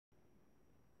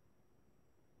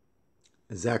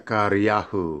Zechariah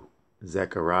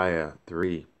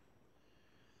 3.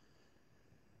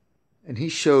 And he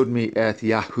showed me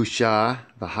Yahushua,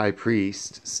 the high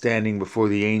priest, standing before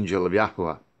the angel of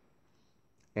Yahuwah,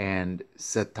 and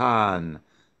Satan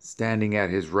standing at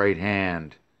his right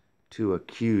hand to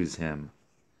accuse him.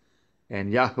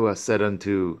 And Yahuwah said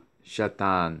unto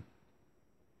Satan,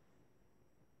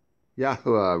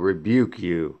 Yahuwah rebuke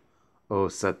you, O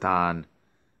Satan,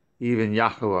 even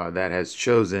Yahuwah that has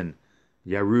chosen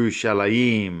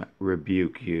Yerushalayim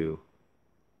rebuke you.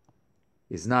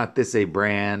 Is not this a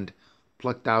brand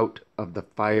plucked out of the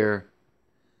fire?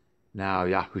 Now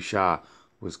Yahushua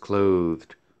was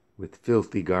clothed with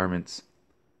filthy garments,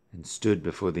 and stood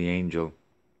before the angel.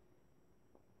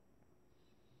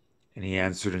 And he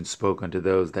answered and spoke unto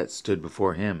those that stood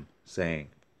before him, saying,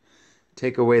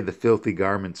 Take away the filthy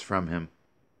garments from him.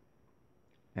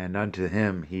 And unto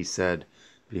him he said,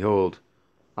 Behold,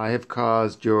 I have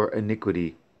caused your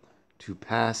iniquity to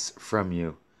pass from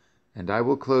you, and I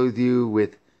will clothe you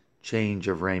with change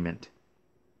of raiment.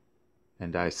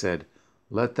 And I said,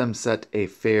 Let them set a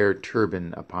fair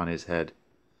turban upon his head.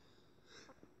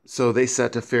 So they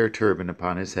set a fair turban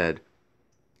upon his head,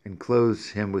 and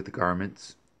clothed him with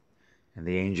garments, and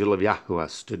the angel of Yahuwah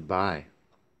stood by.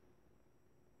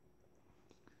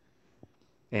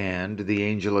 And the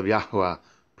angel of Yahuwah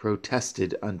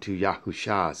protested unto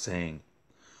Yahushua, saying,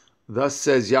 Thus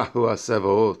says Yahuwah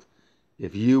Sevaoth,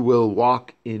 if you will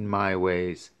walk in my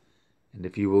ways, and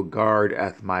if you will guard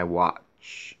at my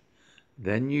watch,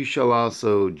 then you shall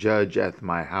also judge at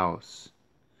my house,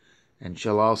 and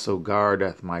shall also guard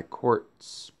at my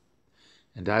courts,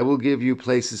 and I will give you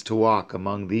places to walk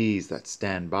among these that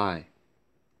stand by.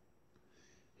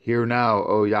 Hear now,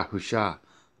 O Yahushua,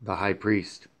 the high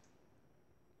priest,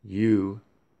 you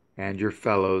and your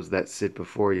fellows that sit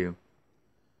before you,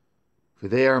 for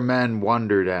they are men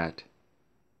wondered at.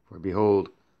 For behold,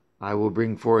 I will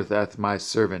bring forth at my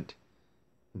servant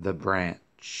the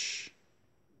branch.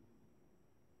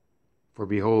 For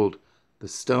behold, the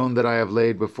stone that I have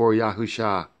laid before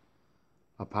Yahushua,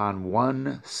 upon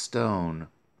one stone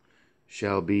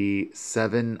shall be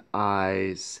 7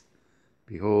 eyes.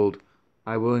 Behold,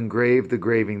 I will engrave the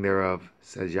graving thereof,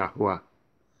 says Yahuwah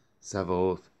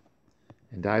Sabaoth,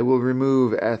 and I will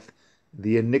remove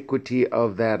the iniquity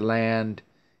of that land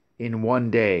in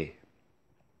one day.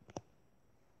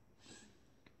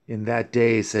 In that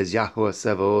day, says Yahuwah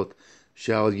Sabaoth,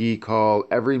 shall ye call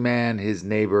every man his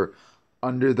neighbor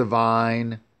under the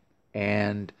vine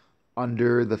and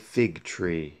under the fig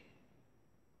tree.